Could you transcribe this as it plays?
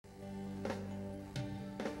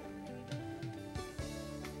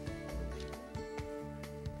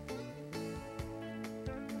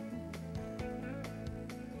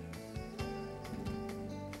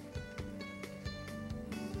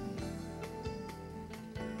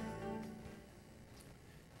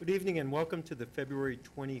evening and welcome to the February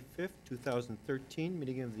 25th, 2013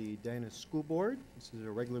 meeting of the Edina School Board. This is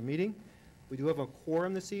a regular meeting. We do have a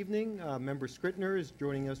quorum this evening. Member Scrittner is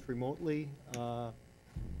joining us remotely.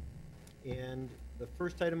 And the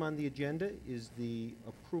first item on the agenda is the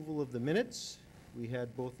approval of the minutes. We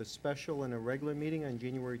had both a special and a regular meeting on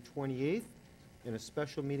January 28th and a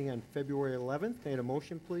special meeting on February 11th. May I have a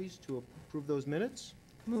motion, please, to approve those minutes?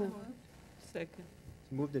 Move. Second.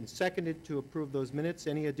 Moved and seconded to approve those minutes.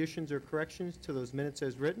 Any additions or corrections to those minutes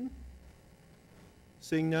as written?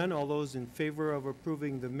 Seeing none, all those in favor of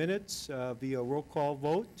approving the minutes via roll call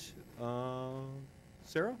vote.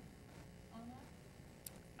 Sarah?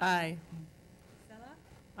 Aye. Stella?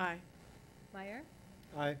 Aye. Meyer?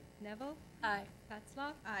 Aye. Neville? Aye.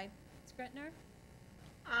 Patzloff? Aye. Skretner?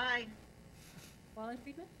 Aye. Wallen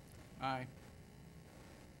Friedman? Aye.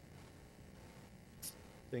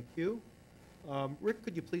 Thank you. Rick,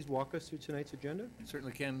 could you please walk us through tonight's agenda?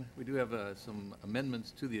 Certainly can. We do have some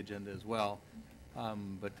amendments to the agenda as well.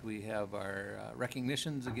 But we have our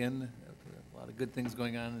recognitions again. A lot of good things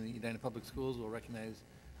going on in the Edina Public Schools. We'll recognize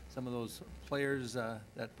some of those players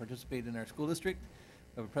that participate in our school district.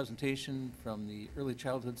 We have a presentation from the Early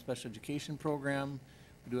Childhood Special Education Program.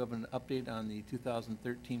 We do have an update on the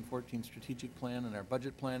 2013-14 strategic plan and our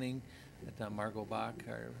budget planning that Margot Bach,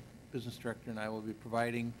 our business director, and I will be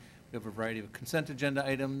providing. We have a variety of consent agenda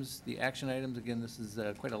items. The action items, again, this is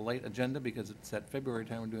quite a light agenda because it's at February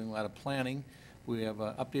time. We're doing a lot of planning. We have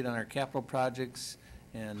an update on our capital projects,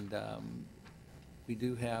 and we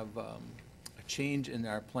do have a change in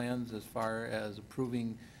our plans as far as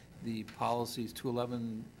approving the policies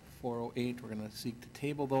 211, 408. We're going to seek to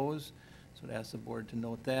table those, so I'd ask the board to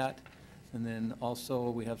note that. And then also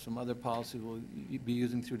we have some other policies we'll be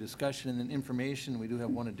using through discussion. And then information, we do have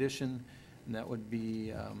one addition, and that would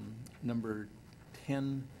be number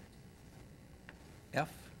 10F, I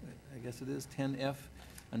guess it is, 10F.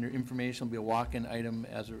 Under information will be a walk-in item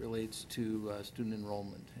as it relates to student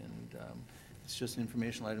enrollment. And it's just an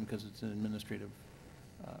informational item because it's an administrative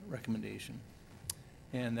recommendation.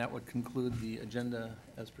 And that would conclude the agenda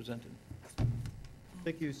as presented.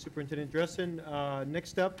 Thank you, Superintendent Dressen.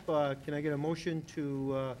 Next up, can I get a motion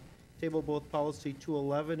to table both policy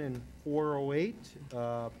 211 and 408,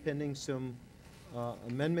 pending some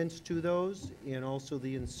amendments to those, and also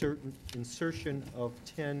the insertion of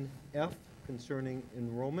 10F concerning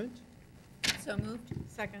enrollment? So moved.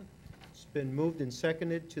 Second. It's been moved and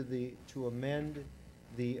seconded to amend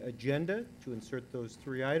the agenda to insert those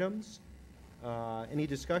three items. Any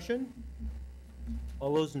discussion?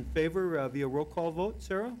 All those in favor via roll call vote.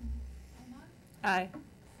 Sarah? Aye.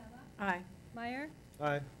 Stella? Aye. Meyer?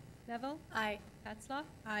 Aye. Neville? Aye. Patzloff?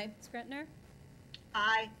 Aye. Skretner?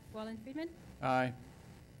 Aye. Wallen Friedman? Aye.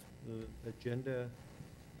 The agenda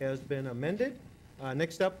has been amended.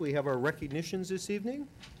 Next up, we have our recognitions this evening.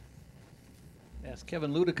 Ask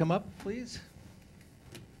Kevin Liu to come up, please.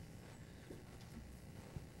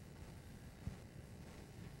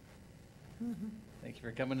 Thank you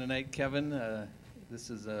for coming tonight, Kevin. This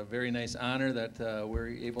is a very nice honor that we're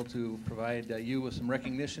able to provide you with some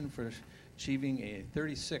recognition for achieving a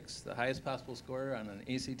 36, the highest possible score on an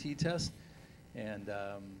ACT test, and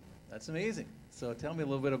that's amazing. So tell me a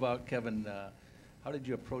little bit about, Kevin, how did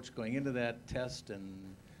you approach going into that test,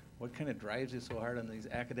 and what kind of drives you so hard in these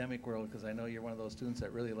academic world? Because I know you're one of those students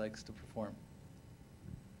that really likes to perform.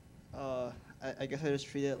 I guess I just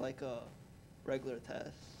treat it like a regular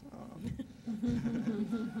test.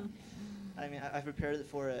 I mean, I prepared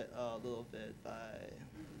for it a little bit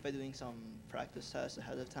by doing some practice tests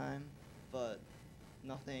ahead of time, but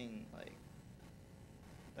nothing like,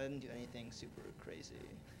 I didn't do anything super crazy.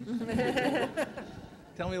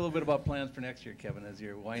 Tell me a little bit about plans for next year, Kevin, as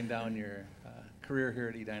you wind down your career here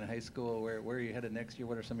at Edina High School. Where are you headed next year?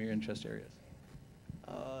 What are some of your interest areas?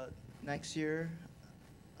 Next year,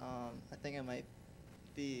 I think I might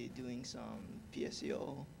be doing some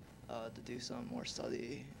PSEO to do some more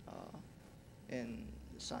study in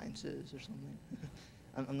sciences or something.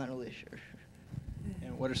 I'm not really sure.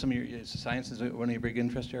 And what are some of your sciences? One of your big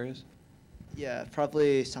interest areas? Yeah,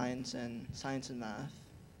 probably science and math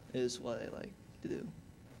is what I like to do.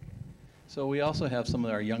 So we also have some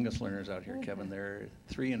of our youngest learners out here, Kevin. They're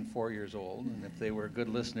 3 and 4 years old, and if they were good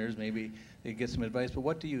listeners, maybe they'd get some advice. But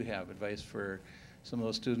what do you have advice for some of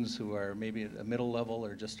those students who are maybe at a middle level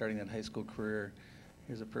or just starting that high school career?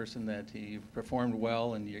 Here's a person that you performed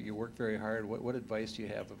well and you worked very hard. What advice do you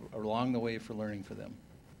have along the way for learning for them?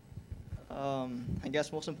 I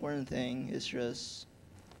guess most important thing is just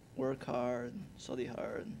work hard, study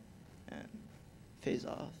hard, and phase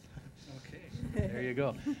off. Okay, there you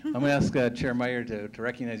go. I'm going to ask Chair Meyer to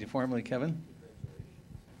recognize you formally, Kevin.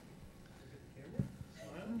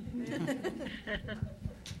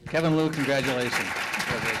 Kevin Liu, congratulations.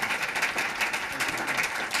 Congratulations.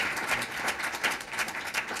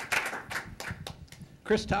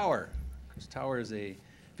 Chris Tower. Chris Tower is a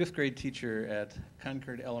 5th grade teacher at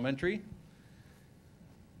Concord Elementary.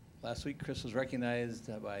 Last week, Chris was recognized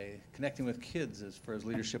by Connecting with Kids as for his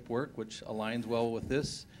leadership work, which aligns well with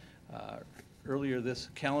this. Earlier this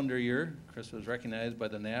calendar year, Chris was recognized by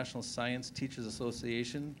the National Science Teachers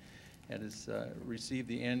Association and has received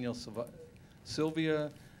the annual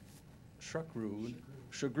Sylvia Shagru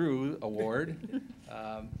Award.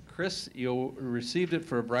 Chris, you received it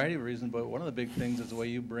for a variety of reasons, but one of the big things is the way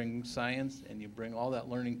you bring science and you bring all that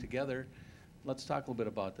learning together. Let's talk a little bit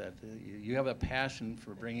about that. You have a passion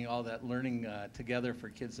for bringing all that learning together for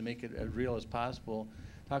kids to make it as real as possible.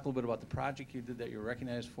 Talk a little bit about the project you did that you're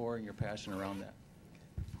recognized for and your passion around that.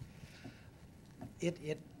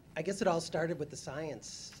 I guess it all started with the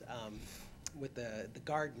science, with the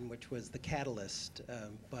garden, which was the catalyst,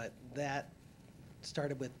 but that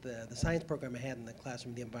started with the science program I had in the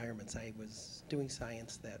classroom, the environments. I was doing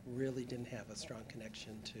science that really didn't have a strong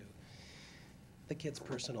connection to the kids'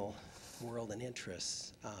 personal world and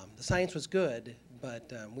interests. The science was good, but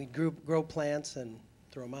we'd grow plants and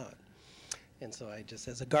throw them out. And so I just,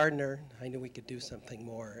 as a gardener, I knew we could do something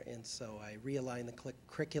more. And so I realigned the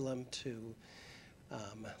curriculum to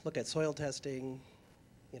look at soil testing,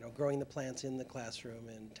 growing the plants in the classroom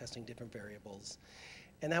and testing different variables.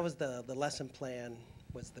 And that was the lesson plan,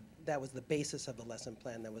 that was the basis of the lesson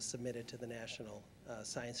plan that was submitted to the National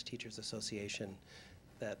Science Teachers Association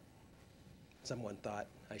that someone thought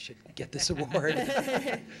I should get this award.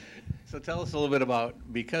 So tell us a little bit about,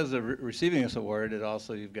 because of receiving this award,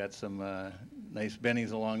 you've got some nice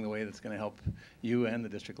bennies along the way that's going to help you and the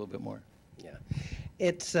district a little bit more. Yeah,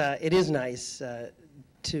 it is nice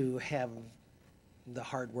to have the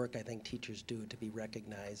hard work I think teachers do to be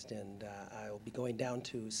recognized, and I will be going down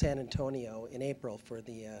to San Antonio in April for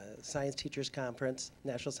the Science Teachers Conference,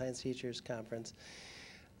 National Science Teachers Conference,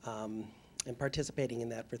 and participating in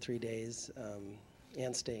that for 3 days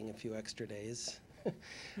and staying a few extra days.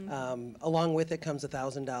 Along with it comes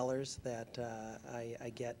 $1,000 that I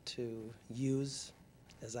get to use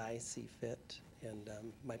as I see fit, and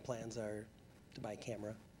my plans are to buy a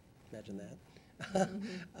camera. Imagine that.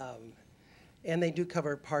 And they do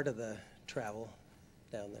cover part of the travel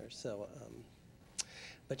down there. So,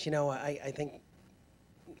 but I think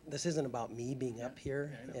this isn't about me being up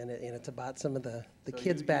here, and it's about some of the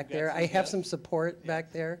kids back there. I have some support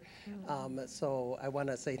back there. So I want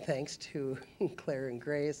to say thanks to Claire and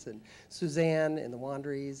Grace and Suzanne and the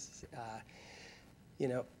Wanderys.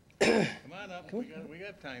 Come on up. We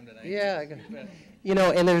got time tonight. Yeah.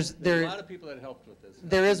 And there's a lot of people that helped with this.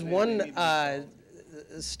 There is one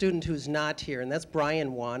student who's not here, and that's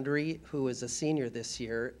Brian Wandery, who is a senior this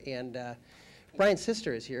year. And Brian's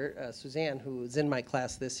sister is here, Suzanne, who is in my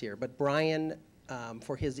class this year. But Brian,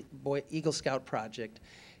 for his Eagle Scout project,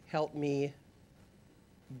 helped me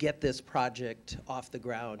get this project off the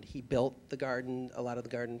ground. He built the garden, a lot of the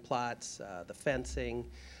garden plots, the fencing,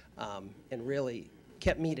 and really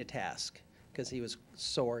kept me to task because he was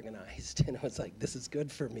so organized. And it was like, this is good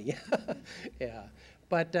for me. Yeah.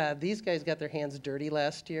 But these guys got their hands dirty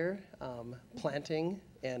last year planting,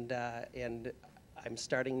 and I'm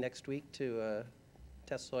starting next week to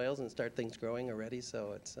test soils and start things growing already.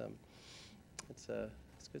 So it's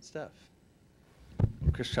good stuff.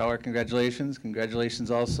 Chris Schauer, congratulations.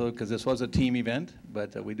 Congratulations also, because this was a team event,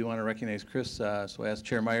 but we do want to recognize Chris. So I ask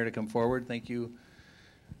Chair Meyer to come forward. Thank you,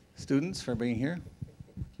 students, for being here.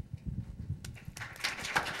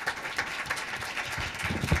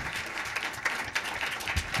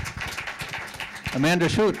 Amanda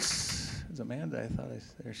Schutz. Is Amanda?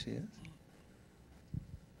 There she is.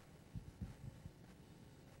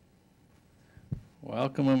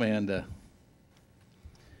 Welcome, Amanda.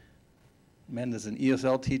 Amanda's an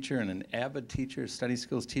ESL teacher and an avid teacher, study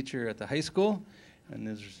skills teacher at the high school, and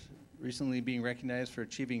is recently being recognized for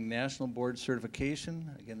achieving national board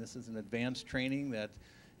certification. Again, this is an advanced training that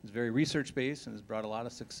is very research-based and has brought a lot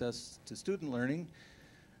of success to student learning.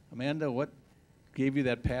 Amanda, what gave you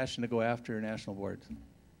that passion to go after national boards?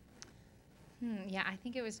 Yeah, I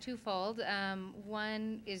think it was twofold.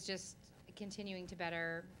 One is just continuing to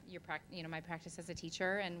better my practice as a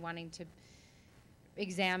teacher and wanting to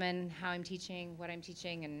examine how I'm teaching, what I'm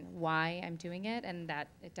teaching, and why I'm doing it, and that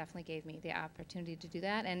it definitely gave me the opportunity to do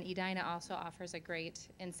that. And Edina also offers a great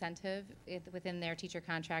incentive within their teacher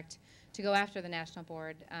contract to go after the national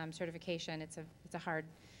board certification. It's a hard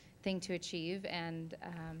thing to achieve, and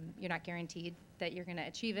you're not guaranteed that you're going to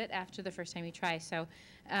achieve it after the first time you try. So,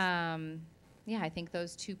 yeah, I think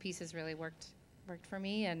those two pieces really worked for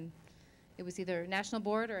me, and it was either national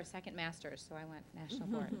board or a second master's, so I went national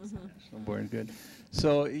board. So. National board, good.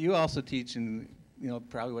 So you also teach in,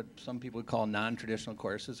 probably what some people would call non-traditional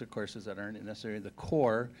courses, or courses that aren't necessarily the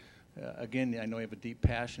core. Again, I know you have a deep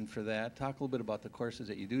passion for that. Talk a little bit about the courses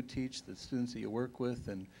that you do teach, the students that you work with,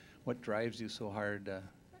 and what drives you so hard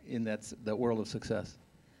in that world of success.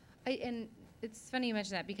 And it's funny you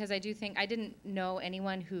mention that, because I do think I didn't know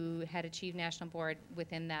anyone who had achieved national board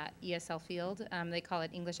within that ESL field. They call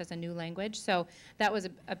it English as a new language. So that was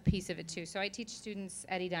a piece of it too. So I teach students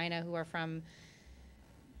at Edina who are from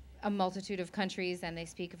a multitude of countries, and they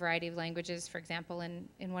speak a variety of languages. For example, in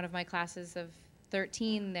one of my classes of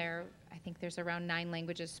 13, I think there's around 9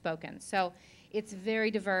 languages spoken. So it's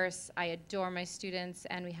very diverse. I adore my students,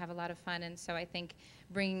 and we have a lot of fun. And so I think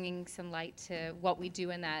bringing some light to what we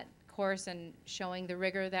do in that course and showing the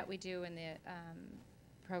rigor that we do in the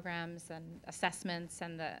programs and assessments,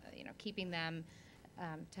 and keeping them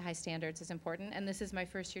to high standards is important. And this is my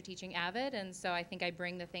first year teaching AVID, and so I think I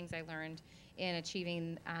bring the things I learned in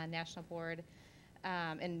achieving national board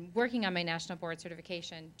and working on my national board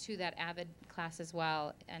certification to that AVID class as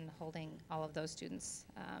well, and holding all of those students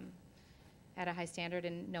at a high standard,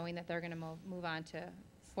 and knowing that they're going to move on to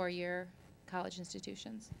 4-year college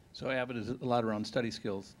institutions. So AVID is a lot around study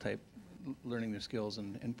skills type, learning their skills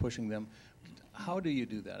and pushing them. How do you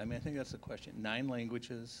do that? I mean, I think that's the question. 9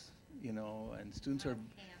 languages, and students are...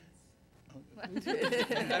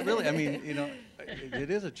 it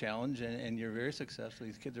is a challenge, and you're very successful.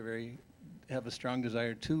 These kids have a strong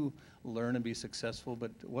desire to learn and be successful,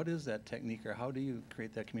 but what is that technique, or how do you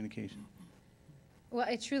create that communication? Well,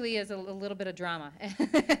 it truly is a little bit of drama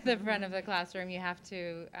at the front of the classroom. You have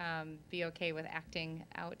to be okay with acting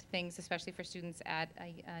out things, especially for students at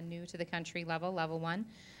a new to the country level 1.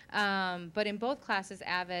 But in both classes,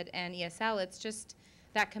 AVID and ESL, it's just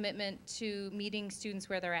that commitment to meeting students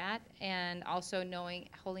where they're at, and also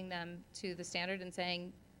holding them to the standard and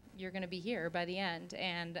saying, you're going to be here by the end.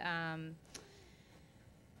 And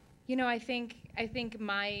I think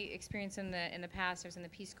my experience in the past, I was in the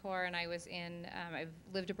Peace Corps, and I've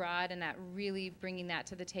lived abroad, and that really bringing that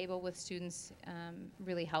to the table with students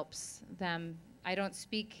really helps them. I don't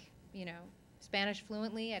speak, Spanish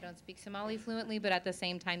fluently, I don't speak Somali fluently, but at the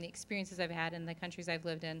same time, the experiences I've had in the countries I've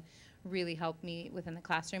lived in really helped me within the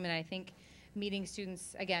classroom. And I think meeting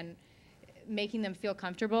students, again, making them feel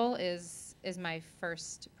comfortable is my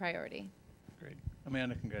first priority. Great.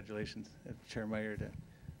 Amanda, congratulations at Chair Meyer to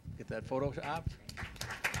get that photo op.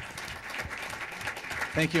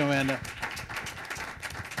 Thank you, Amanda.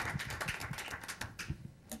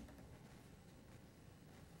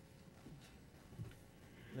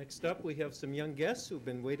 Next up, we have some young guests who've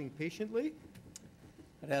been waiting patiently.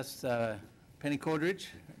 I'd ask Penny Kodridge,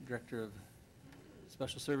 Director of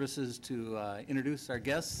Special Services, to introduce our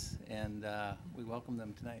guests, and we welcome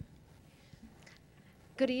them tonight.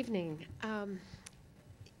 Good evening.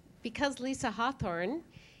 Because Lisa Hawthorne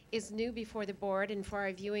is new before the board and for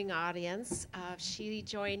our viewing audience, she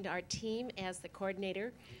joined our team as the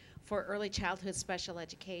coordinator for early childhood special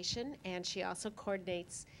education, and she also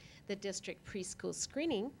coordinates the district preschool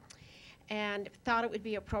screening, and thought it would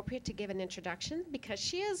be appropriate to give an introduction because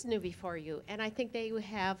she is new before you, and I think they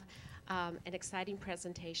have an exciting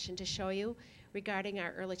presentation to show you regarding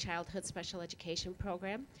our early childhood special education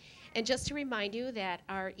program. And just to remind you that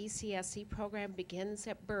our ECSE program begins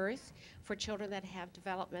at birth for children that have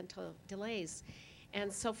developmental delays.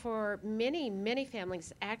 And so for many, many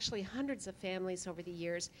families, actually hundreds of families over the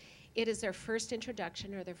years, it is their first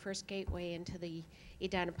introduction or their first gateway into the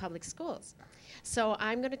Edina Public Schools. So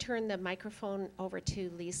I'm going to turn the microphone over to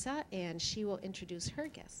Lisa, and she will introduce her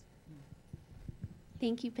guests.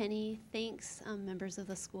 Thank you, Penny. Thanks, members of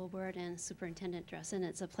the school board and Superintendent Dressen.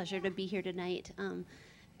 It's a pleasure to be here tonight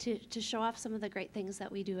to show off some of the great things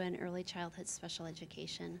that we do in early childhood special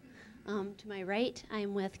education. To my right,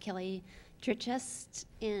 I'm with Kelly Trichest,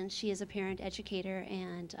 and she is a parent educator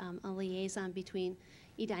and a liaison between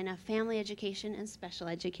Edina Family Education and Special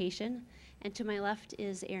Education. And to my left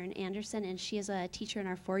is Erin Anderson, and she is a teacher in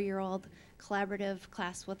our 4-year-old collaborative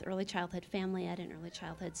class with early childhood family ed and early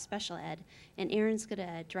childhood special ed. And Erin's going to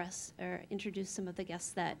address or introduce some of the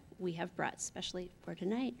guests that we have brought especially for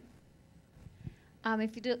tonight.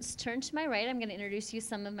 If you just turn to my right, I'm going to introduce you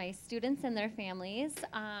some of my students and their families,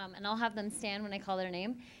 and I'll have them stand when I call their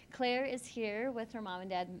name. Claire is here with her mom and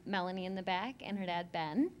dad, Melanie, in the back, and her dad,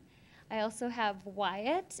 Ben. I also have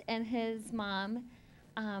Wyatt and his mom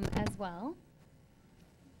as well.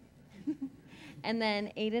 And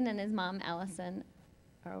then Aiden and his mom, Allison,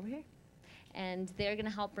 are over here. And they're going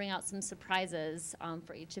to help bring out some surprises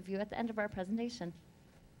for each of you at the end of our presentation.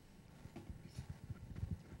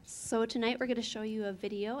 So tonight we're going to show you a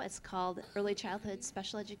video. It's called Early Childhood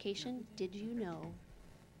Special Education. Did you know?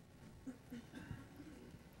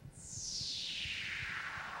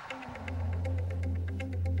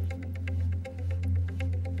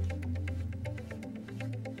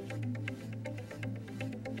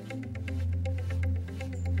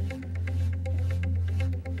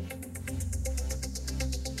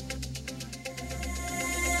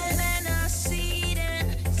 Plant a seed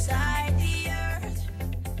inside the earth.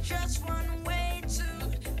 Just one way to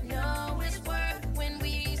know its worth when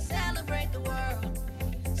we celebrate the world.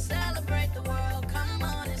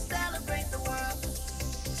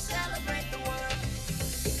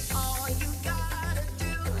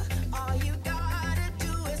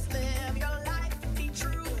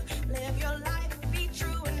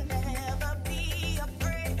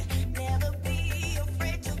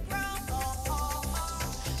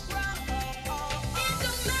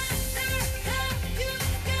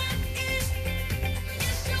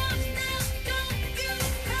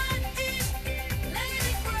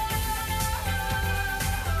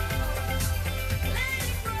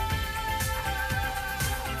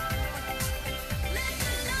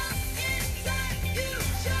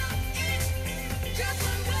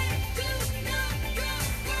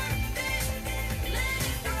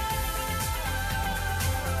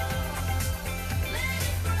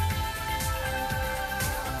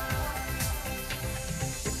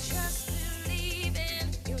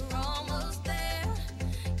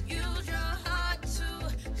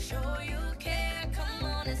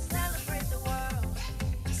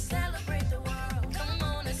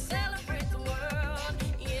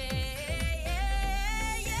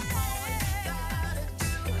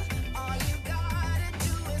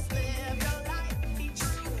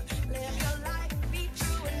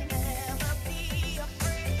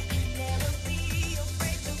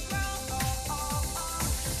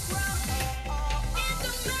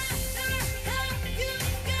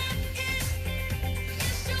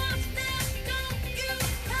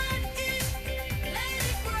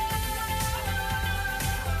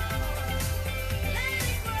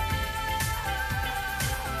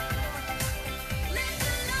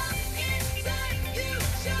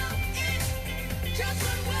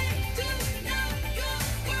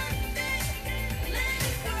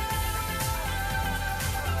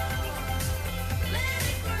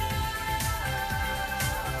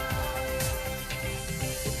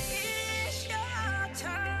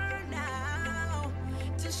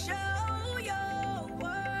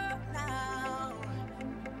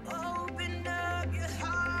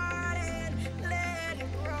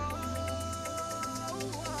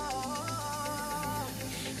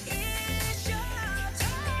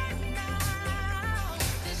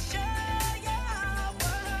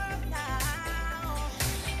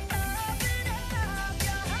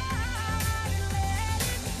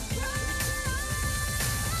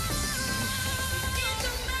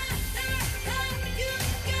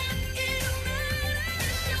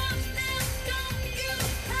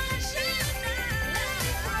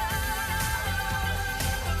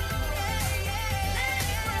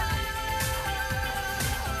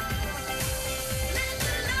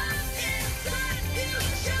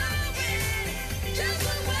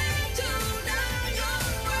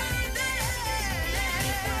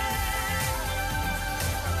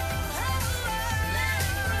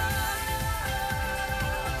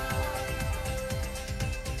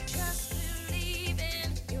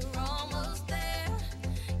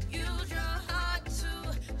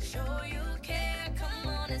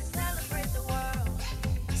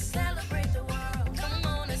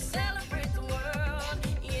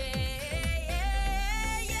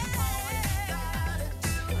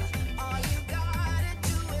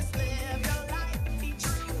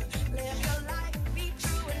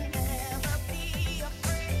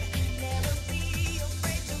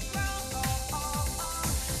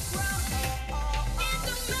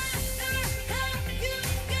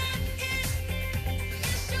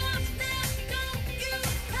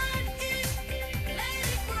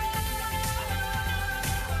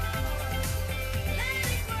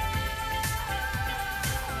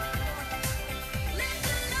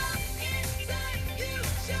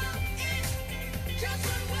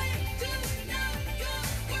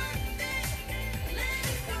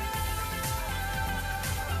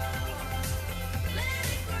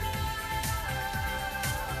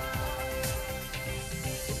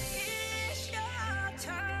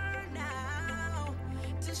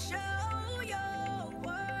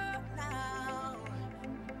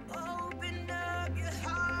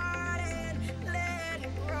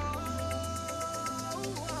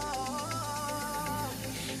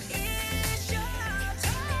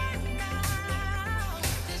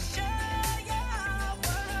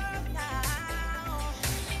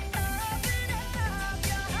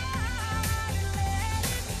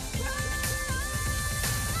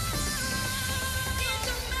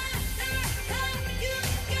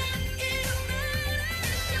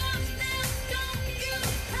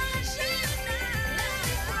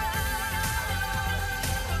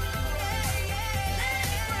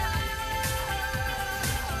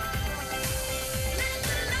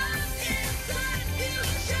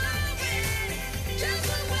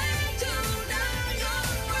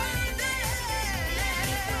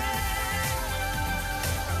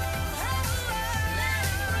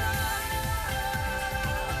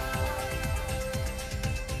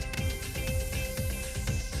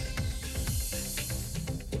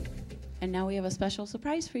 And now we have a special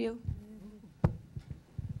surprise for you.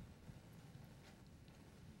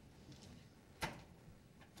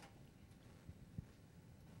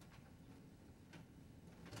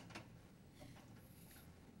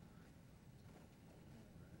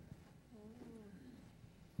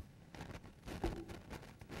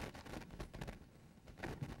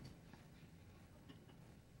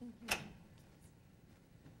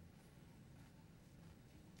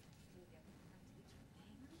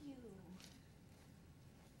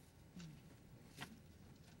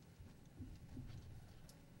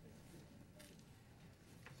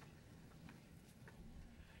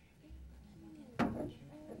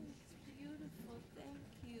 Beautiful,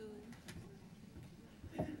 thank you.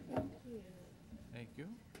 Thank you.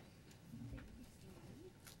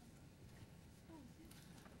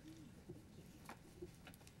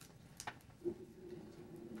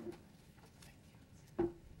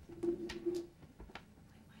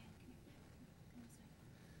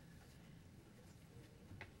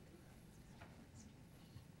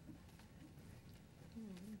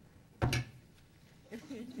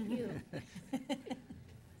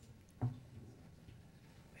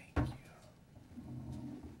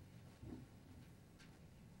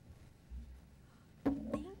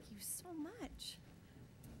 Thank you so much.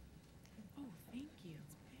 Oh, thank you.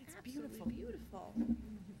 It's beautiful. Beautiful.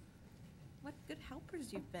 What good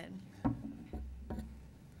helpers you've been.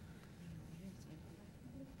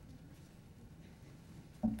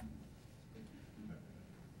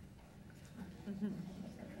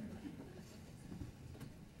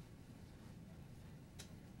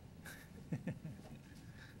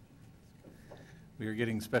 We are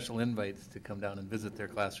getting special invites to come down and visit their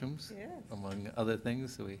classrooms, Yes. among other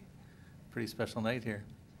things, so pretty special night here.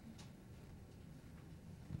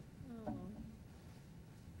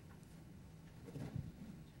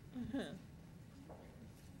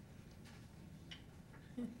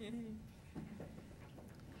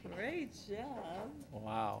 Great job.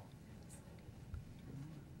 Wow.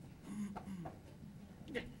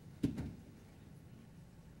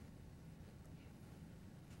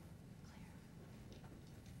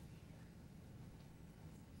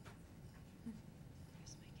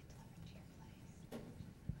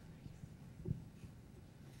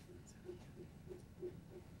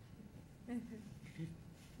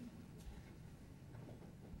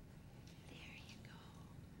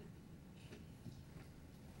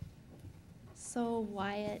 So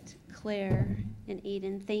Wyatt, Claire, and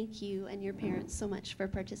Aiden, thank you and your parents so much for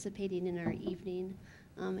participating in our evening.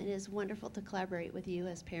 It is wonderful to collaborate with you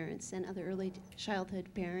as parents and other early childhood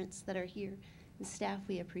parents that are here. And staff,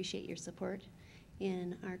 we appreciate your support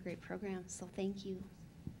in our great program, so thank you.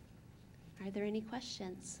 Are there any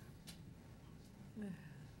questions?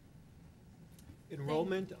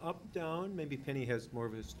 Enrollment up, down? Maybe Penny has more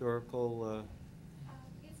of a historical,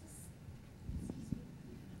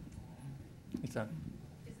 It's on.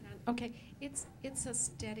 Okay, it's a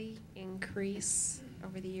steady increase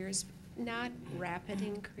over the years, not rapid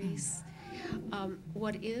increase.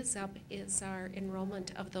 What is up is our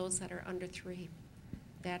enrollment of those that are under 3.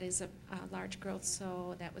 That is a large growth,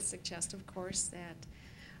 so that would suggest, of course, that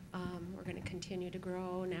we're going to continue to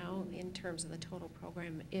grow now in terms of the total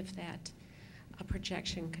program if that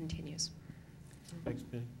projection continues. thanks,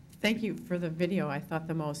 Penny. Thank you for the video. I thought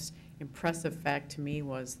the most impressive fact to me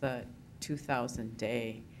was the 2,000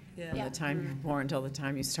 day. From Yeah. the time you're born until the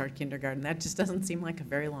time you start kindergarten. That just doesn't seem like a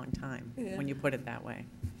very long time when you put it that way.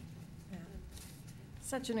 Yeah.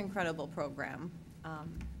 Such an incredible program.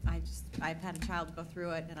 I've had a child go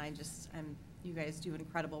through it, and you guys do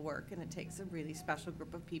incredible work, and it takes a really special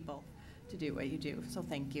group of people to do what you do. So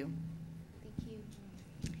thank you. Thank you.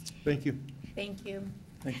 Thank you. Thank you.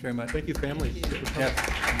 Thank you very much. Thank you, families. Yes,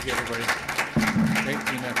 thank you, everybody. Great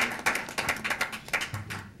team effort.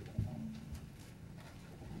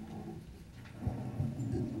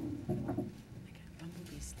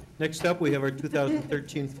 Next up, we have our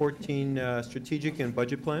 2013-14 strategic and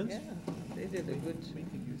budget plans. They did a good.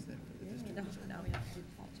 Now we have to do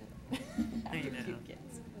the budget. I know,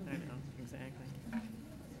 I know, exactly.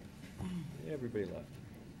 Everybody left.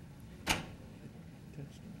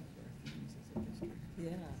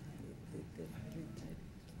 Yeah.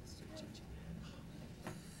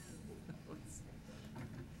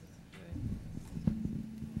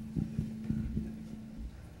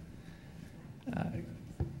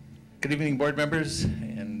 Good evening, board members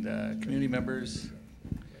and community members.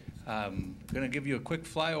 I'm going to give you a quick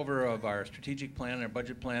flyover of our strategic plan and our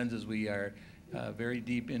budget plans as we are very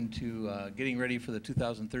deep into getting ready for the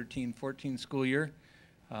 2013-14 school year.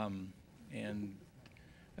 And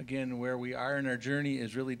again, where we are in our journey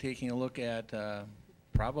is really taking a look at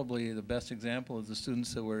probably the best example is the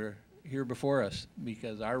students that were here before us,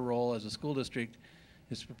 because our role as a school district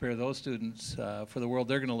is to prepare those students for the world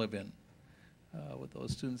they're going to live in. With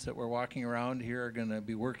those students that we're walking around here are going to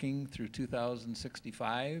be working through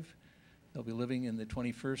 2065. They'll be living in the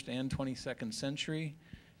 21st and 22nd century,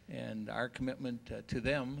 and our commitment to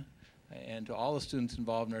them and to all the students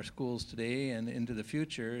involved in our schools today and into the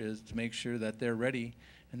future is to make sure that they're ready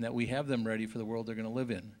and that we have them ready for the world they're going to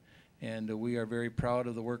live in. And we are very proud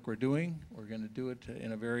of the work we're doing. We're going to do it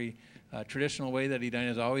in a very traditional way that Edina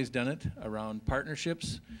has always done it, around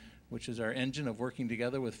partnerships, which is our engine of working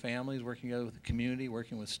together with families, working together with the community,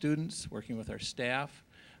 working with students, working with our staff,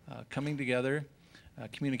 coming together.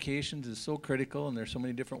 Communications is so critical, and there's so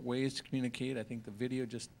many different ways to communicate. I think the video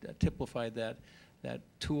just typified that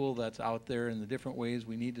tool that's out there and the different ways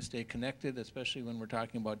we need to stay connected, especially when we're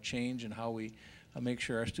talking about change and how we make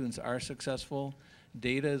sure our students are successful.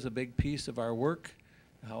 Data is a big piece of our work,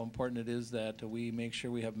 how important it is that we make sure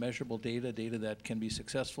we have measurable data that can be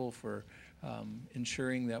successful for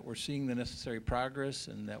ensuring that we're seeing the necessary progress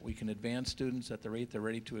and that we can advance students at the rate they're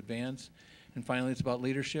ready to advance. And finally, it's about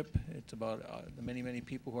leadership. It's about the many, many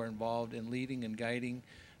people who are involved in leading and guiding.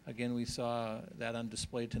 Again, we saw that on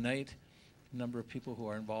display tonight, a number of people who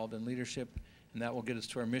are involved in leadership, and that will get us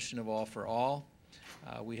to our mission of all for all.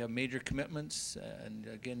 We have major commitments, and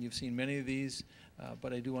again, you've seen many of these,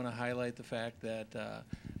 but I do want to highlight the fact that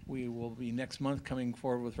we will be next month coming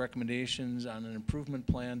forward with recommendations on an improvement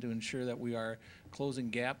plan to ensure that we are closing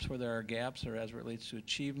gaps where there are gaps, or as it relates to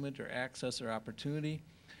achievement or access or opportunity,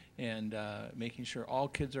 and making sure all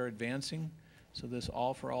kids are advancing. So this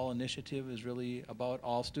All for All initiative is really about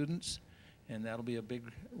all students, and that'll be a big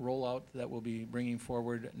rollout that we'll be bringing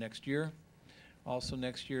forward next year. Also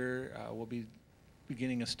next year, we'll be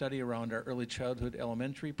beginning a study around our early childhood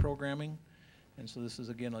elementary programming. And so this is,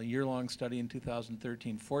 again, a year-long study in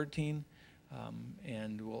 2013-14.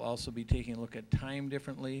 And we'll also be taking a look at time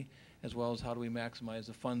differently, as well as how do we maximize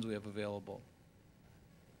the funds we have available.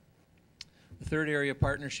 The third area of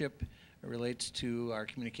partnership relates to our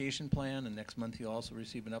communication plan, and next month you'll also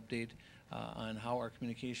receive an update on how our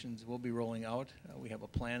communications will be rolling out. We have a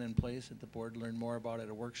plan in place that the board learned more about at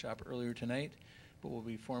a workshop earlier tonight, but we'll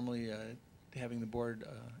be formally having the board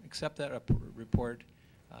accept that report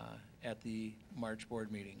at the March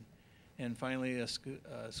board meeting. And finally, a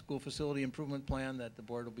school facility improvement plan that the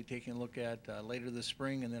board will be taking a look at later this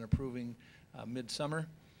spring and then approving midsummer.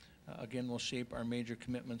 Again, will shape our major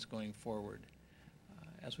commitments going forward.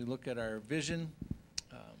 As we look at our vision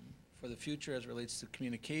for the future as it relates to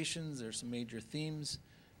communications, there's some major themes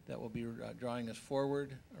that will be drawing us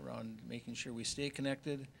forward around making sure we stay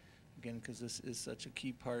connected, again, because this is such a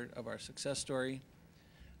key part of our success story.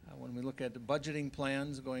 When we look at the budgeting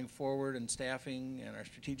plans going forward and staffing and our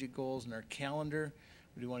strategic goals and our calendar,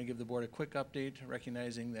 we do want to give the board a quick update,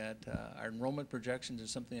 recognizing that our enrollment projections is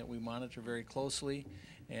something that we monitor very closely,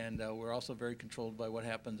 and we're also very controlled by what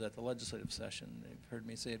happens at the legislative session. You've heard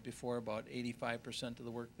me say it before, about 85% of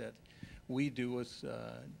the work that we do is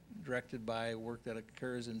directed by work that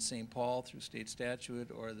occurs in St. Paul through state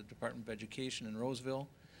statute or the Department of Education in Roseville.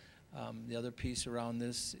 The other piece around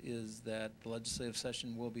this is that the legislative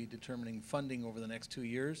session will be determining funding over the next 2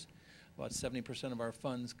 years. About 70% of our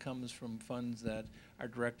funds comes from funds that are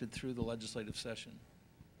directed through the legislative session.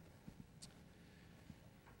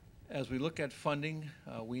 As we look at funding,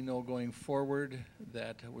 we know going forward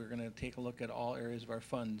that we're going to take a look at all areas of our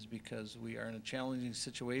funds because we are in a challenging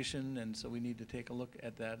situation, and so we need to take a look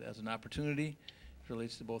at that as an opportunity. It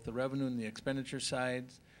relates to both the revenue and the expenditure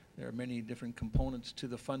sides. There are many different components to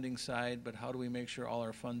the funding side, but how do we make sure all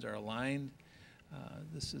our funds are aligned?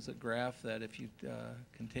 This is a graph that if you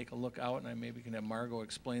can take a look out, and I maybe can have Margot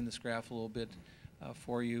explain this graph a little bit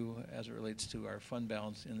for you as it relates to our fund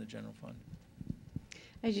balance in the general fund.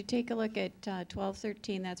 As you take a look at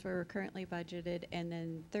 12-13, that's where we're currently budgeted, and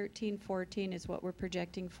then 13-14 is what we're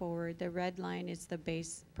projecting forward. The red line is the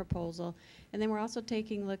base proposal, and then we're also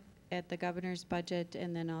taking a look at the governor's budget,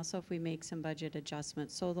 and then also if we make some budget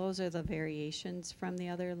adjustments. So those are the variations from the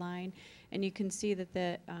other line, and you can see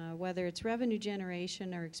that whether it's revenue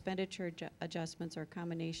generation or expenditure adjustments or a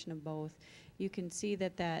combination of both, you can see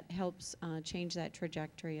that that helps change that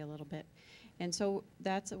trajectory a little bit. And so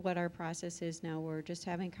that's what our process is now. We're just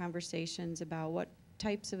having conversations about what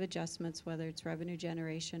types of adjustments, whether it's revenue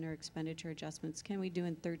generation or expenditure adjustments, can we do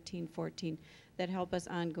in 13-14 that help us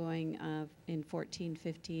ongoing in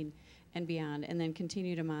 14-15 and beyond, and then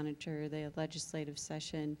continue to monitor the legislative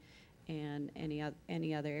session and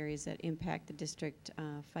any other areas that impact the district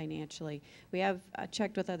financially. We have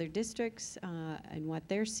checked with other districts and what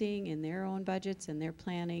they're seeing in their own budgets and their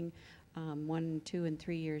planning 1, 2, and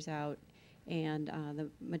 3 years out. And the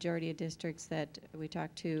majority of districts that we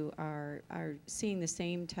talk to are seeing the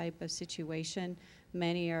same type of situation.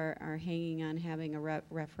 Many are hanging on having a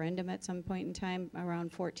referendum at some point in time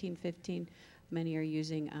around 14, 15. Many are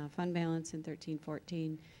using fund balance in 13,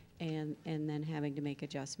 14, and then having to make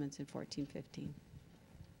adjustments in 14, 15.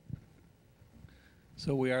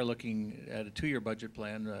 So we are looking at a 2-year budget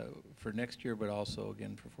plan for next year, but also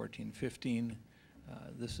again for 14, 15.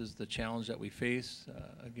 This is the challenge that we face.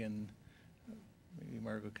 Again, maybe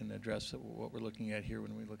Margot can address what we're looking at here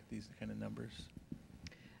when we look at these kind of numbers.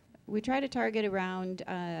 We try to target around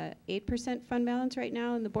 8% fund balance right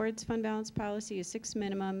now, and the board's fund balance policy is 6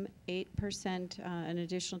 minimum, 8%, an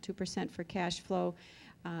additional 2% for cash flow.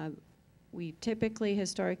 We typically,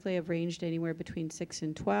 historically, have ranged anywhere between 6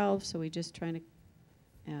 and 12, so we just trying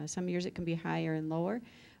to, some years it can be higher and lower.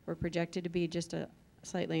 We're projected to be just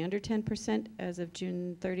slightly under 10% as of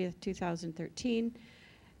June 30th, 2013.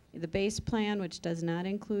 The base plan, which does not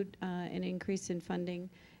include an increase in funding,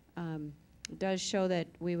 does show that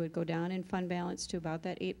we would go down in fund balance to about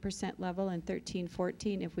that 8% level in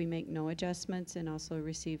 13-14 if we make no adjustments and also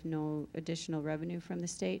receive no additional revenue from the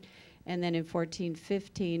state. And then in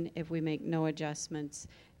 14-15, if we make no adjustments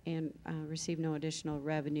and receive no additional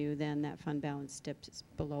revenue, then that fund balance dips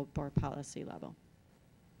below board policy level.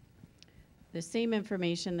 The same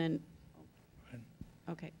information then,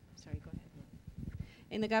 okay, sorry, go ahead.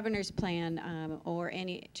 In the governor's plan or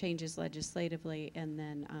any changes legislatively, and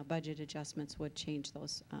then budget adjustments would change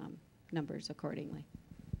those numbers accordingly.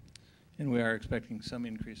 And we are expecting some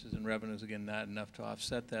increases in revenues, again, not enough to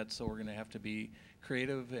offset that, so we're going to have to be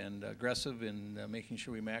creative and aggressive in making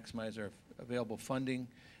sure we maximize our available funding.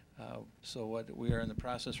 So what we are in the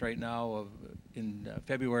process right now of, in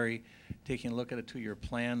February, taking a look at a 2-year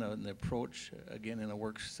plan and the approach. Again, in a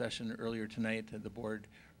work session earlier tonight, the board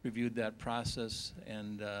reviewed that process,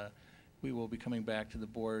 and we will be coming back to the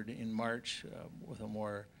board in March with a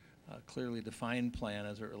more clearly defined plan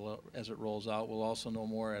as it rolls out. We'll also know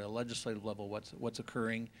more at a legislative level what's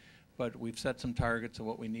occurring, but we've set some targets of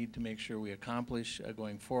what we need to make sure we accomplish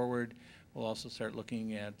going forward. We'll also start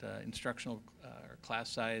looking at instructional or class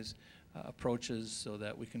size approaches so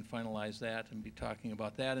that we can finalize that and be talking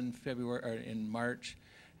about that in February or in March.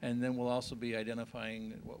 And then we'll also be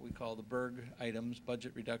identifying what we call the BERG items: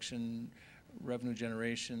 budget reduction, revenue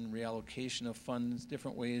generation, reallocation of funds,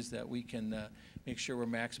 different ways that we can make sure we're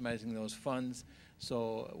maximizing those funds.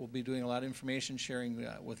 So we'll be doing a lot of information sharing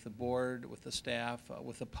with the board, with the staff,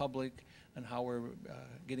 with the public, on how we're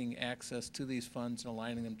getting access to these funds and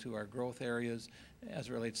aligning them to our growth areas as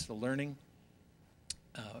it relates to learning.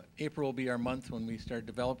 April will be our month when we start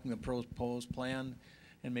developing the proposed plan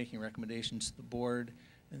and making recommendations to the board,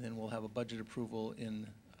 and then we'll have a budget approval in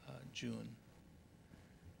June.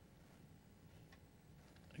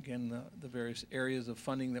 Again, the various areas of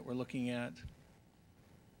funding that we're looking at.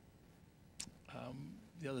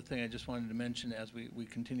 The other thing I just wanted to mention as we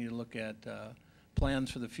continue to look at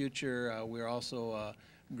plans for the future, we're also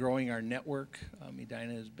growing our network.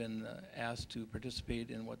 Edina has been asked to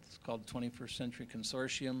participate in what's called the 21st Century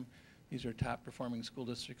Consortium. These are top performing school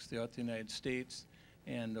districts throughout the United States,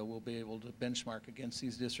 and we'll be able to benchmark against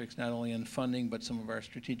these districts not only in funding but some of our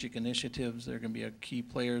strategic initiatives. They're going to be key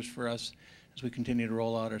players for us as we continue to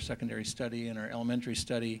roll out our secondary study and our elementary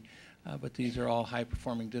study. But these are all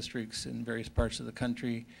high-performing districts in various parts of the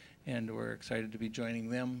country, and we're excited to be joining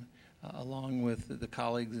them. Along with the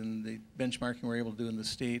colleagues and the benchmarking we're able to do in the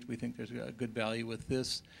state, we think there's a good value with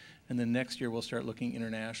this. And then next year we'll start looking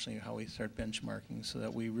internationally how we start benchmarking so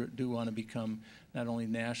that we do want to become not only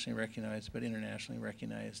nationally recognized but internationally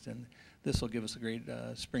recognized. And this will give us a great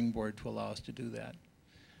springboard to allow us to do that.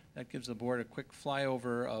 That gives the board a quick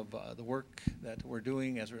flyover of the work that we're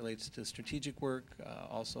doing as it relates to strategic work,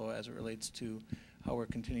 also as it relates to how we're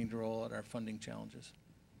continuing to roll out our funding challenges.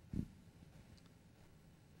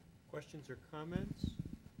 Questions or comments?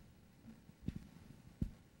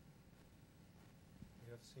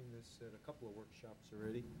 We have seen this at a couple of workshops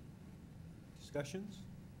already. Discussions?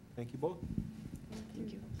 Thank you both.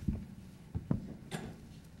 Thank you.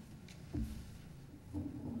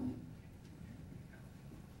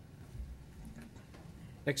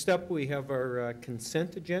 Next up, we have our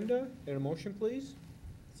consent agenda. And a motion, please?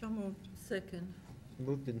 So moved. Second.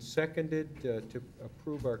 Moved and seconded to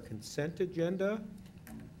approve our consent agenda.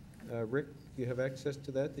 Rick, do you have access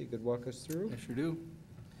to that you could walk us through? I sure do.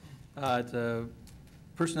 It's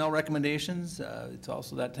personnel recommendations. It's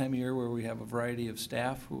also that time of year where we have a variety of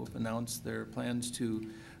staff who have announced their plans to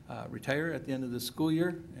retire at the end of the school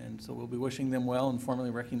year, and so we'll be wishing them well and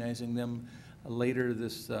formally recognizing them later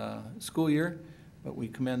this school year. but we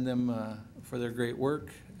commend them for their great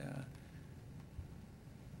work.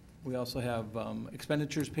 We also have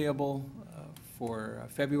expenditures payable for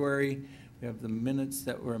February. We have the minutes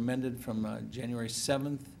that were amended from January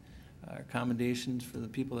 7th, accommodations for the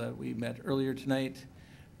people that we met earlier tonight,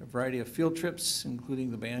 a variety of field trips,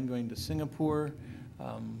 including the band going to Singapore,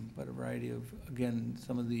 but a variety of, again,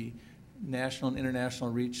 some of the national and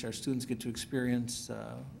international reach our students get to experience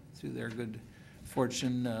through their good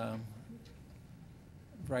fortune.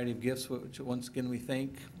 Variety of gifts, which once again we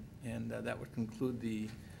thank, and that would conclude the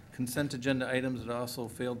consent agenda items. It also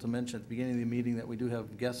failed to mention at the beginning of the meeting that we do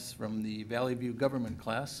have guests from the Valley View Government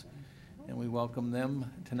class, and we welcome them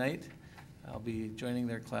tonight. I'll be joining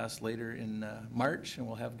their class later in March, and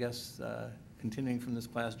we'll have guests continuing from this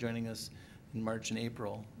class joining us in March and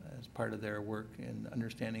April as part of their work in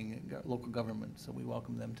understanding local government. So we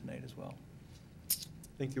welcome them tonight as well.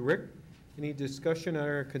 Thank you, Rick. Any discussion on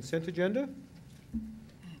our consent agenda?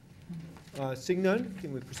 Seeing none,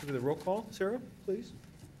 can we proceed with the roll call? Sarah, please.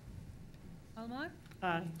 Almar?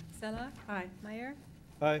 Aye. Sella? Aye. Meyer?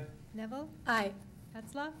 Aye. Neville? Aye.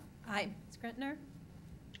 Hetzler? Aye. Skrentner?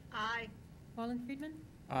 Aye. Wallen Friedman?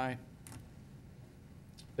 Aye.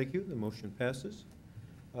 Thank you. The motion passes.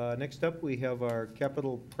 Next up, we have our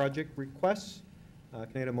capital project requests. Can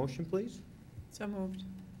I get a motion, please? So moved.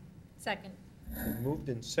 Second. Moved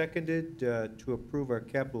and seconded to approve our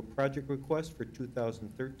capital project request for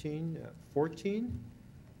 2013-14.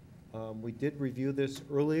 We did review this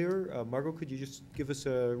earlier. Margot, could you just give us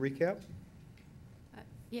a recap?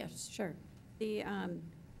 Yes, sure. The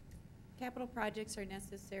capital projects are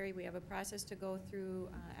necessary. We have a process to go through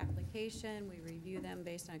application. We review them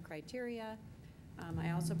based on criteria.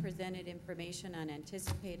 I also presented information on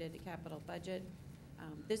anticipated capital budget.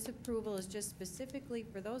 This approval is just specifically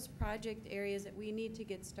for those project areas that we need to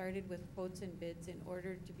get started with quotes and bids in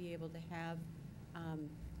order to be able to have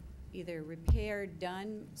either repair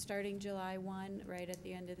done starting July 1, right at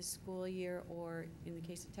the end of the school year, or in the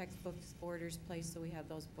case of textbooks, orders placed so we have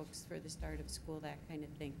those books for the start of school, that kind of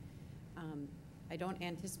thing. I don't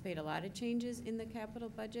anticipate a lot of changes in the capital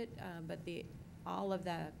budget, but all of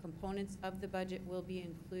the components of the budget will be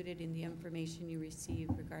included in the information you receive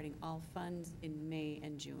regarding all funds in May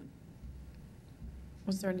and June.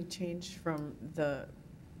 Was there any change from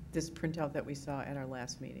this printout that we saw at our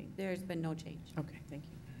last meeting? There's been no change. Okay, thank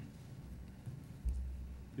you.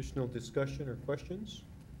 Additional discussion or questions?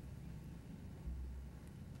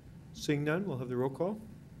 Seeing none, we'll have the roll call.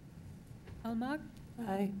 Almar?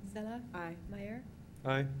 Aye. Sella? Aye. Meyer?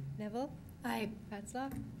 Aye. Neville? Aye. Hetzler?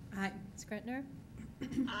 Aye. Skrentner?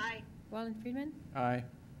 Aye. Wallen Friedman? Aye.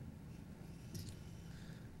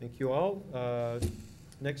 Thank you all.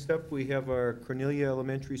 Next up, we have our Cornelia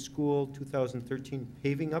Elementary School 2013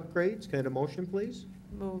 paving upgrades. Can I have a motion, please?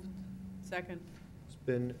 Moved. Second. It's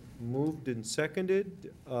been moved and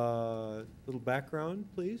seconded. Little background,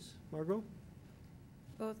 please, Margot.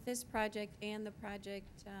 Both this project and the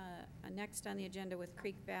project next on the agenda with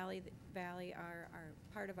Creek Valley are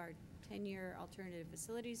part of our 10-year alternative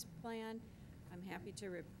facilities plan. I'm happy to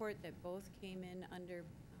report that both came in under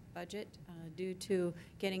budget due to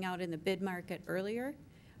getting out in the bid market earlier.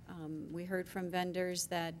 We heard from vendors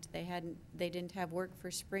that they didn't have work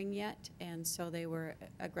for spring yet, and so they were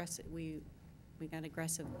aggressive. We got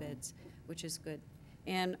aggressive bids, which is good.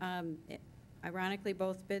 And ironically,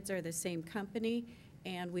 both bids are the same company,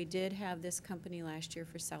 and we did have this company last year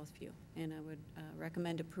for Southview, and I would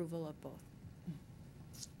recommend approval of both.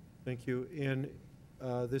 Thank you. And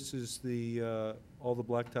this is all the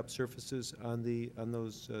blacktop surfaces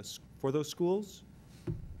for those schools?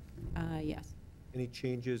 Yes. Any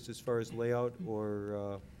changes as far as layout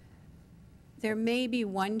or? There may be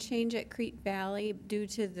one change at Creek Valley due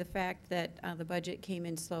to the fact that the budget came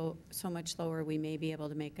in so much slower. We may be able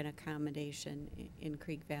to make an accommodation in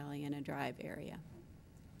Creek Valley in a drive area.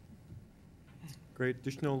 Great.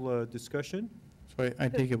 Additional discussion? So I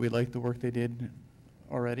take it we like the work they did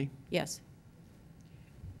already? Yes.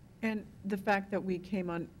 And the fact that we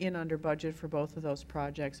came in under budget for both of those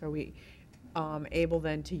projects, are we able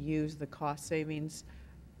then to use the cost savings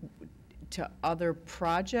to other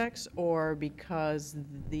projects, or because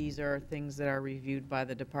these are things that are reviewed by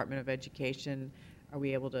the Department of Education, are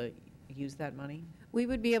we able to use that money? We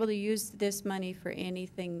would be able to use this money for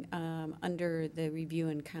anything under the review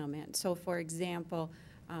and comment. So for example,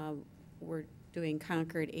 we're doing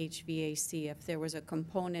Concord HVAC. If there was a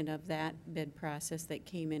component of that bid process that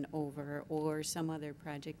came in over, or some other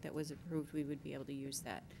project that was approved, we would be able to use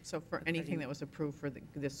that. So for anything that was approved for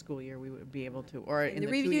this school year, we would be able to, or in the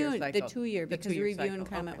review, 2-year cycle? The 2-year, because the review and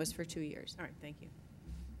comment okay. was for 2 years. All right, thank you.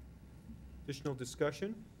 Additional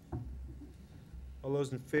discussion? All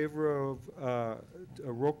those in favor of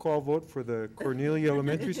a roll call vote for the Cornelia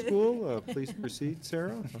Elementary School, please proceed.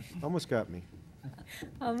 Sarah? Almost got me.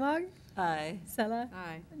 Almog? Aye. Sella?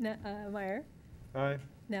 Aye. Meyer? Aye.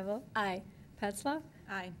 Neville? Aye. Patzlaw?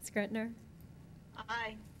 Aye. Skrentner?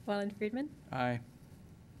 Aye. Wallen Friedman? Aye.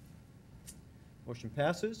 Motion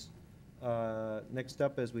passes. Next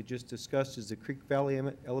up, as we just discussed, is the Creek Valley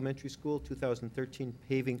Elementary School 2013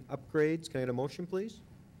 paving upgrades. Can I get a motion, please?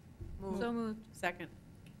 So moved. Second.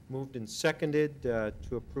 Moved and seconded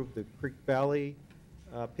to approve the Creek Valley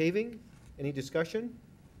paving. Any discussion?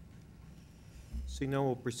 Seeing none,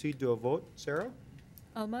 we'll proceed to a vote. Sarah?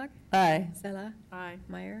 Almog? Aye. Sella? Aye.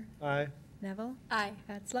 Meyer? Aye. Neville? Aye.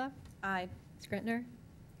 Patzlaw? Aye. Skrentner?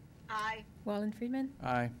 Aye. Wallen Friedman?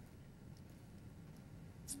 Aye.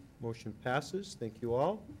 Motion passes. Thank you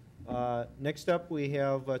all. Next up, we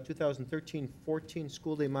have 2013-14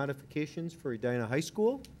 school day modifications for Edina High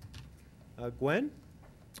School. Gwen,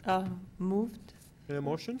 Moved. can I get a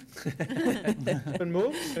motion? It's been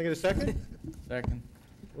moved. Can I get a second? Second.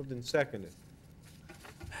 Moved and seconded.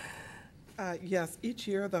 Yes, each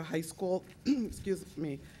year the high school, excuse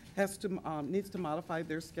me, has to, needs to modify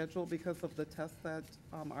their schedule because of the tests that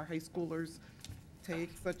our high schoolers take,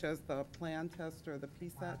 such as the PLAN test or the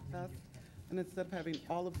PSAT test. And instead of having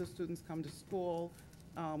all of the students come to school,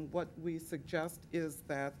 what we suggest is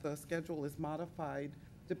that the schedule is modified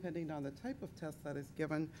depending on the type of test that is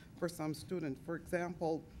given for some student. For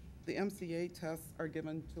example, the MCA tests are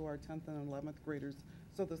given to our 10th and 11th graders.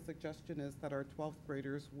 So the suggestion is that our 12th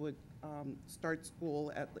graders would start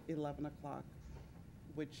school at 11 o'clock,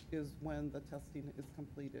 which is when the testing is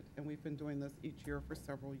completed. And we've been doing this each year for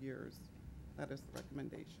several years. That is the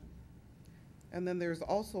recommendation. And then there's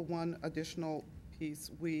also one additional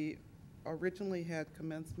piece. We originally had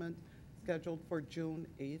commencement scheduled for June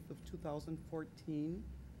 8th of 2014,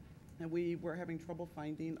 and we were having trouble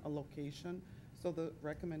finding a location. So the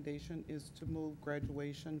recommendation is to move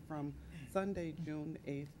graduation from Sunday, June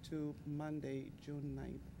 8th to Monday, June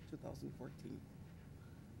 9th, 2014.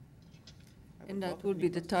 And that would be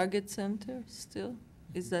the Target Center still?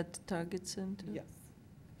 Is that the Target Center? Yes.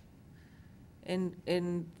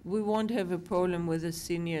 And we won't have a problem with the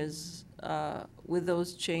seniors with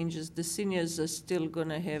those changes. The seniors are still going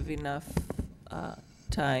to have enough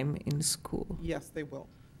time in school. Yes, they will.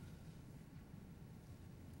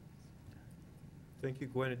 Thank you,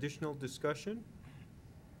 Gwen. Additional discussion?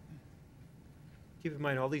 Keep in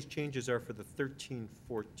mind, all these changes are for the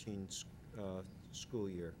 13-14 school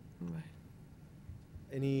year. Right.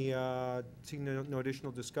 Any, seeing no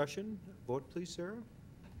additional discussion? Vote, please, Sarah.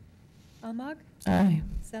 Almog? Aye.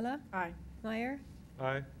 Sella? Aye. Meyer?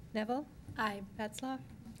 Aye. Neville? Aye. Patzlaw?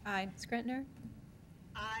 Aye. Skrentner?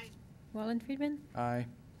 Aye. Wallen Friedman? Aye.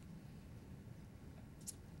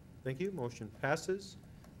 Thank you. Motion passes.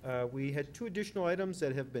 We had two additional items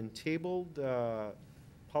that have been tabled,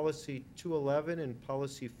 Policy 211 and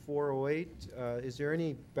Policy 408. Is there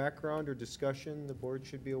any background or discussion the board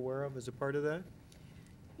should be aware of as a part of that?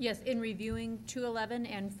 Yes, in reviewing 211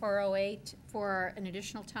 and 408 for an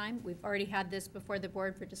additional time, we've already had this before the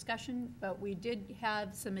board for discussion, but we did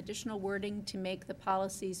have some additional wording to make the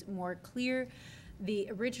policies more clear. The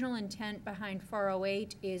original intent behind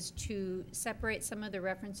 408 is to separate some of the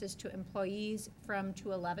references to employees from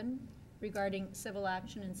 211 regarding civil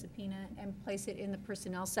action and subpoena and place it in the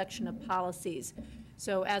personnel section of policies.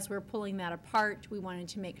 So as we're pulling that apart, we wanted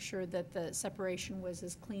to make sure that the separation was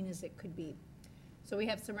as clean as it could be. So we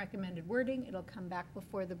have some recommended wording. It'll come back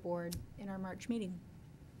before the board in our March meeting.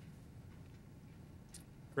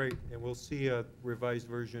 Great, and we'll see a revised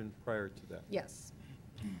version prior to that. Yes.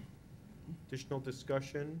 Additional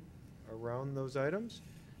discussion around those items?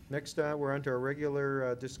 Next, we're on to our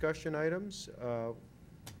regular discussion items.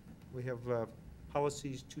 We have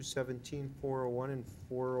policies 217, 401, and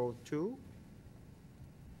 402.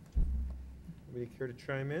 Anybody care to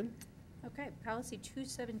chime in? Okay, policy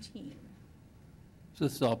 217. So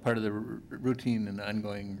this is all part of the routine and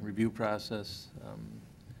ongoing review process.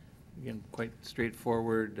 Again, quite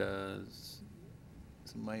straightforward,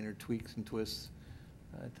 some minor tweaks and twists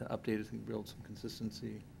to update it and build some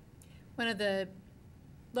consistency. One of the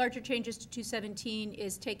larger changes to 217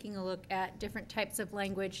 is taking a look at different types of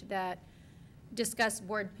language that discuss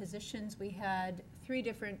board positions. We had 3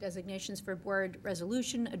 different designations for board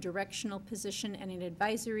resolution, a directional position, and an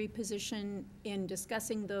advisory position. In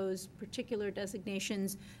discussing those particular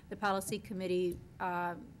designations, the policy committee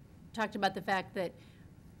talked about the fact that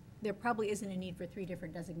there probably isn't a need for 3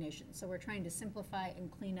 different designations. So we're trying to simplify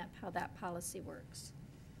and clean up how that policy works.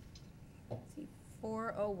 Let's see,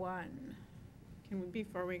 401.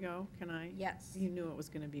 Before we go, can I? Yes. You knew it was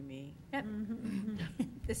going to be me. Yep.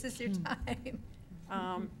 This is your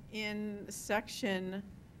time. In section,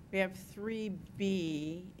 we have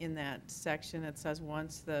 3B in that section that says,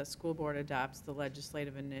 once the school board adopts the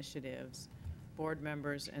legislative initiatives, board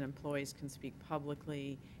members and employees can speak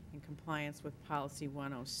publicly in compliance with policy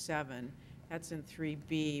 107. That's in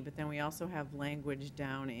 3B, but then we also have language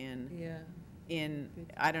down in,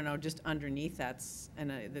 I don't know, just underneath that's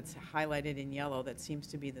highlighted in yellow that seems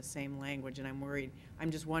to be the same language, and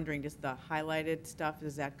I'm just wondering, does the highlighted stuff,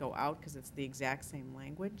 does that go out because it's the exact same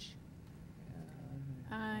language?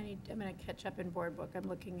 I'm going to catch up in board book. I'm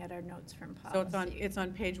looking at our notes from So policy. it's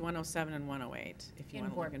on page 107 and 108, if you In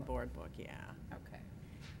want to board look in book. board book, yeah. Okay.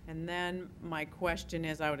 And then my question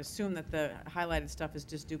is, I would assume that the highlighted stuff is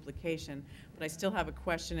just duplication, but I still have a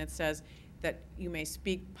question. It says that you may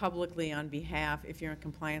speak publicly on behalf if you're in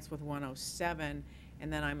compliance with 107,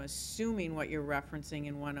 and then I'm assuming what you're referencing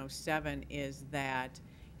in 107 is that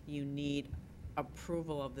you need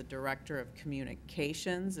approval of the Director of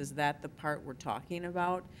Communications. Is that the part we're talking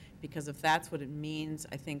about? Because if that's what it means,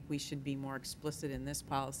 I think we should be more explicit in this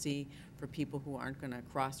policy for people who aren't going to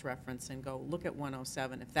cross-reference and go, look at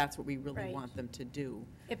 107, if that's what we really Right. want them to do.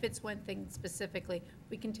 If it's one thing specifically,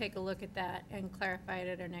 we can take a look at that and clarify it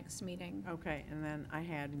at our next meeting. Okay, and then I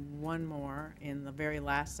had one more in the very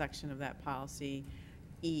last section of that policy,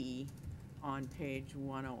 E, on page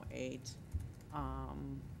 108.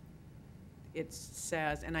 It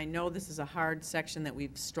says, and I know this is a hard section that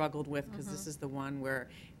we've struggled with because this is the one where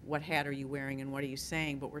what hat are you wearing and what are you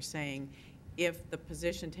saying, but we're saying if the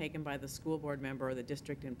position taken by the school board member or the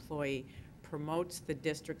district employee promotes the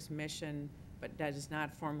district's mission but does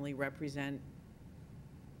not formally represent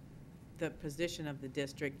the position of the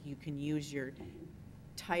district, you can use your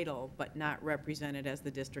title but not represent it as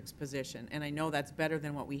the district's position. And I know that's better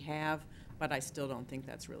than what we have, but I still don't think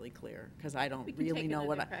that's really clear, because I don't We can really take know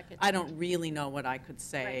what another crack at I that. don't really know what I could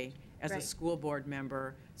say Right, as a right. school board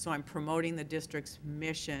member. So I'm promoting the district's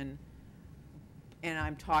mission, and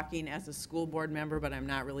I'm talking as a school board member, but I'm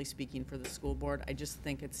not really speaking for the school board. I just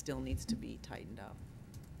think it still needs to be tightened up.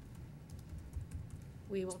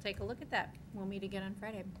 We will take a look at that. We'll meet again on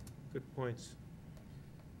Friday. Good points.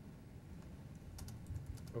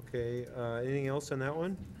 Okay, anything else on that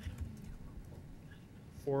one?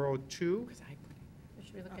 402,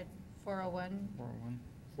 Should we look at 401? 401.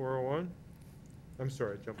 401? I'm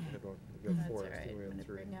sorry, I jumped ahead. We got That's four, all I right. think we I'm have gonna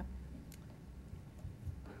three. bring up-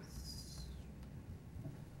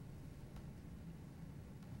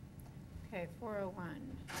 Okay,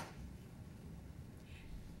 401.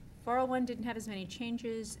 401 didn't have as many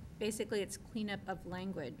changes. Basically, it's cleanup of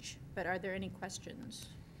language, but are there any questions?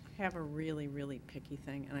 I have a really, really picky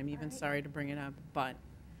thing, and I'm even right. sorry to bring it up, but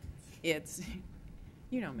it's,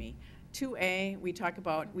 you know me. 2A, we talk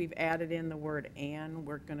about, we've added in the word "and,"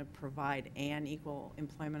 we're going to provide an equal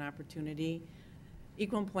employment opportunity.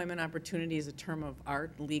 Equal employment opportunity is a term of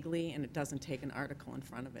art legally, and it doesn't take an article in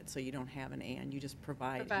front of it, so you don't have an "and," you just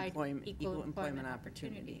provide equal employment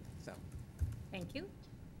opportunity, so. Thank you.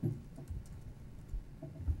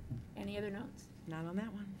 Any other notes? Not on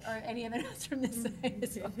that one. Or any other notes from this side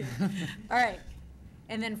as well? All right.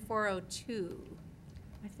 And then 402.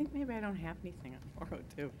 I think maybe I don't have anything on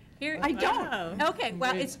 402. Here, I don't. Okay,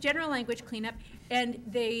 well, it's general language cleanup, and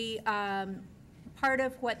they, part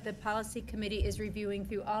of what the policy committee is reviewing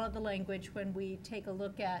through all of the language when we take a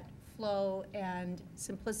look at flow and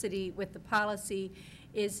simplicity with the policy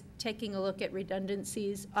is taking a look at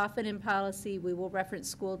redundancies. Often in policy, we will reference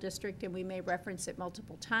school district, and we may reference it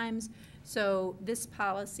multiple times. So this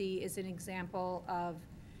policy is an example of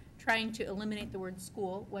trying to eliminate the word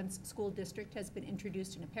school. Once school district has been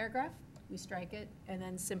introduced in a paragraph, we strike it, and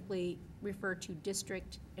then simply refer to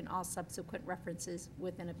district in all subsequent references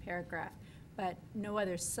within a paragraph. But no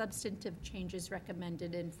other substantive changes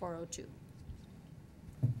recommended in 402.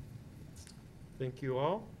 Thank you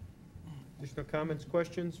all. Additional comments,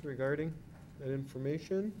 questions regarding that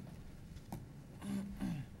information?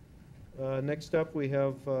 Next up, we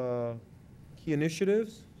have key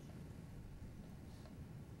initiatives.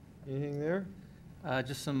 Anything there?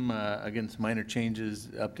 Just some, again, some minor changes,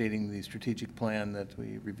 updating the strategic plan that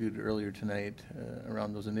we reviewed earlier tonight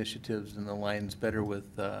around those initiatives and aligns better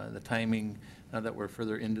with the timing now that we're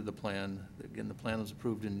further into the plan. Again, the plan was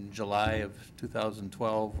approved in July of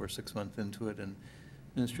 2012. We're 6 months into it, and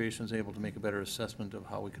administration is able to make a better assessment of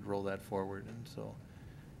how we could roll that forward, and so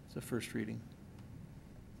it's a first reading.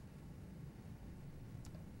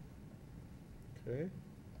 Okay.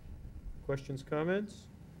 Questions, comments?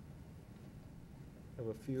 Have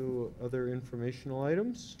a few other informational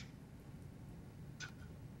items.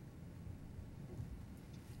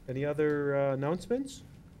 Any other announcements?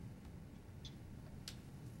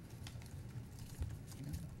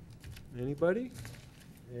 Anybody?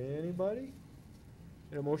 Anybody?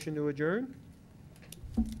 And a motion to adjourn?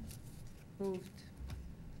 Moved.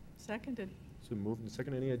 Seconded. So moved and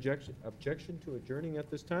second. Any objection to adjourning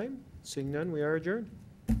at this time? Seeing none, we are adjourned.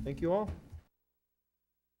 Thank you all.